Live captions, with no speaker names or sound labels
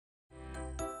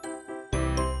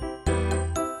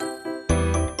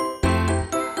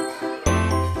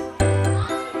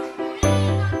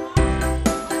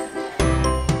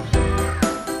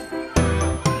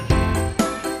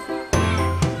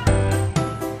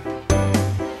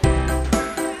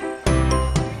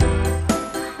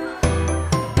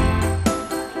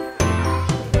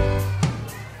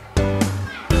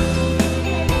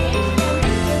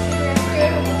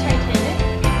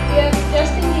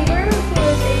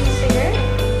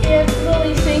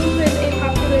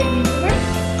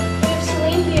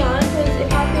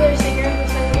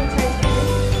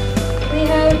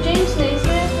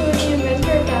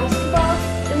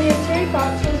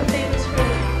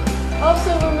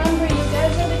remember, you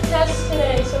guys have a test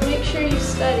today, so make sure you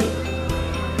study.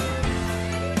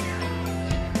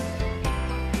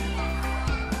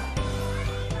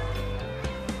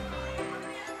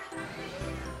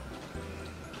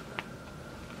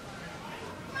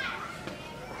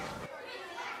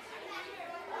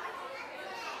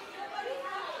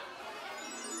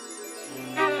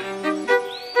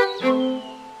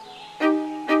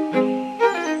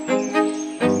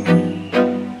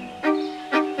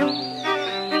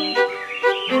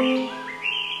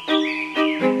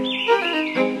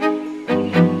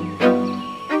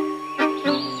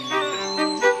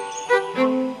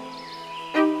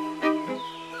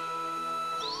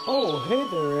 Oh, hey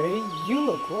there, Eddie. You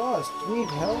look lost. Do you need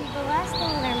help? The last thing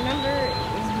that I remember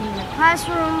is being in the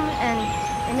classroom,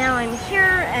 and now I'm here,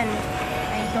 and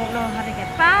I don't know how to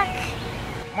get back.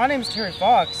 My name's Terry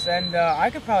Fox, and I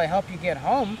could probably help you get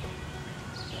home.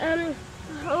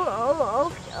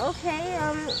 Okay,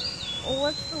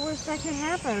 what's the worst that could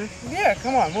happen? Yeah,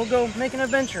 come on. We'll go make an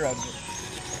adventure of it.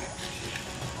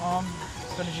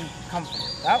 So did you come from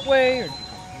that way, or did you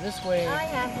come from this way? I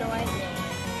have no idea.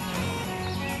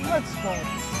 Let's go.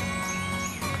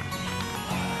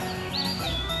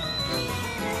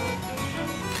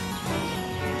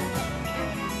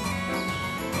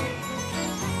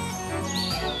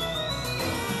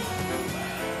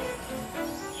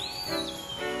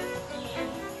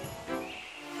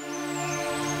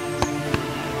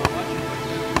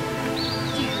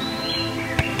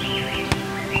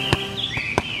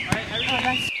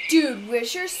 Dude,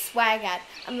 where's your swag at?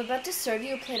 I'm about to serve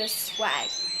you a plate of swag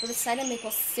with a side of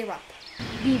maple syrup.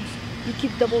 Beebs, you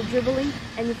keep double dribbling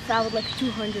and you fouled like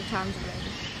 200 times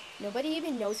already. Nobody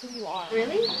even knows who you are.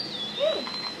 Really?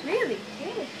 Really?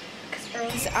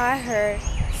 Because I heard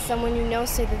someone you know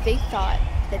say that they thought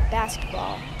that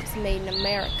basketball was made in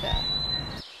America.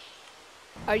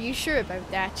 Are you sure about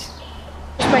that?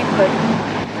 My hood.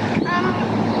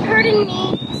 Pardon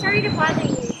me, sorry to bother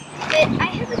you, but I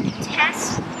have a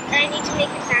test that I need to make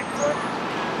it back for.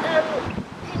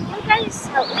 Can you guys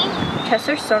help me? Tests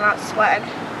are so not swag.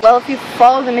 Well, if you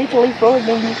follow the Maple Leaf Road,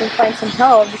 maybe you can find some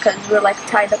help because we're like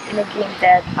tied up in a game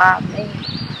that I made.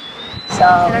 So.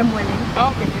 And I'm winning.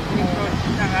 Okay, can you go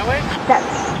down that way? That's.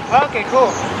 Okay,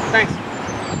 cool. Thanks.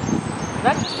 Is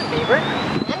that just a beaver? I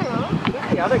don't know.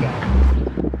 Who's the other guy?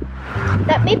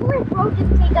 That Maple Leaf Road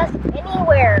didn't take us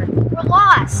anywhere. We're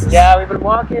lost. Yeah, we've been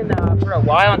walking for a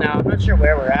while now. I'm not sure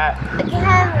where we're at.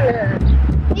 Again,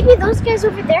 maybe those guys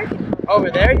over there can help.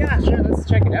 Over there? Yeah, sure. Let's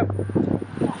check it out.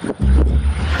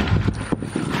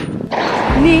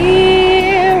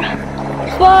 Near,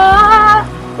 far,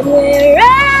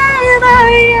 wherever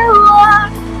you are,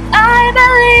 I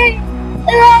believe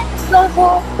that the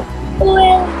whole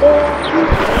will go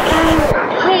through.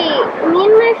 Hey, me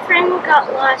and my friend got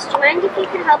lost. Do you mind if you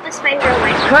could help us find our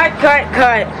way? Cut.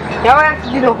 Now I have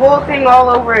to do the whole thing all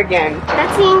over again.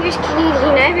 That's the English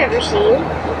Canadian I've ever seen.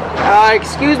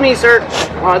 Excuse me, sir.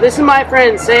 This is my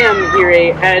friend Sam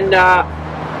here, and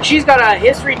she's got a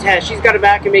history test she's got to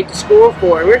back and make to school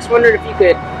for. We're just wondering if you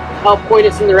could help point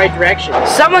us in the right direction.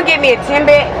 Someone get me a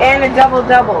Timbit and a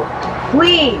double-double.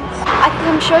 Please. I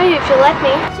can show you if you let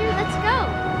me. Sure, let's go.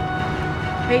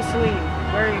 Hey, Celine,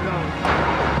 where are you going?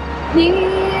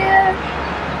 Near,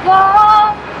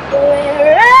 far,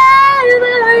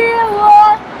 wherever you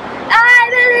are,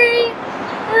 I believe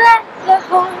that the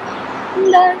heart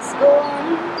does go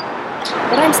on.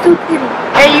 But I'm still kidding.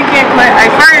 Hey, you can't quit. I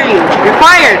fired you. You're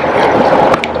fired.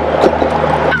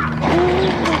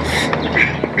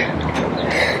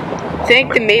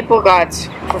 Thank the Maple Gods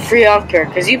for free healthcare,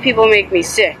 because you people make me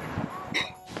sick.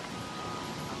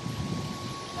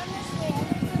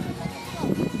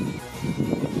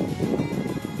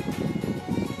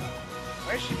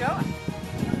 Where's she going?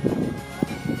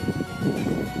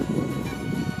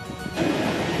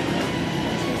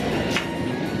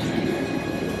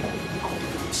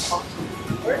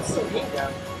 Where's Celine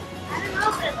going? I don't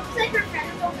know, but it looks like her friend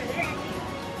is over there.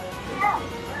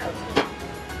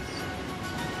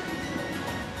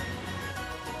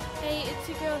 Hey, it's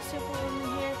your girl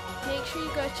Superwoman here. Make sure you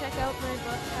go check out my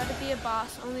book, How to Be a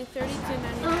Boss, only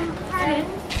 $32.99. Hi.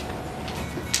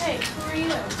 Hey, who are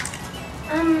you?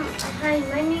 Hi,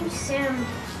 my name's Sam.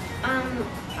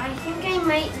 I think I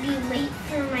might be late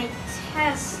for my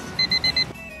test.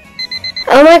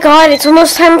 Oh my god, it's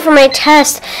almost time for my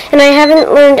test, and I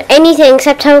haven't learned anything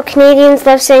except how Canadians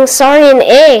love saying sorry and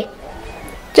eh.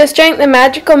 Just drink the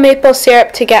magical maple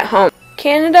syrup to get home.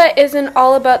 Canada isn't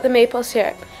all about the maple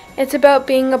syrup. It's about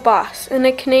being a boss, and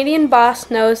a Canadian boss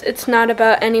knows it's not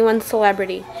about anyone's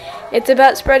celebrity. It's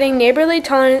about spreading neighborly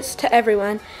tolerance to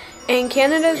everyone And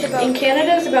Canada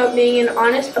is about being an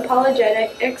honest,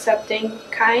 apologetic, accepting,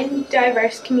 kind,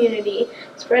 diverse community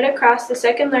spread across the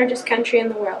second largest country in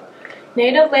the world.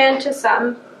 Native land to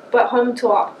some, but home to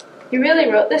all. You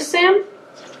really wrote this, Sam?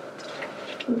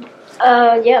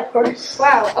 Yeah, of course.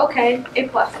 Wow, okay, A+.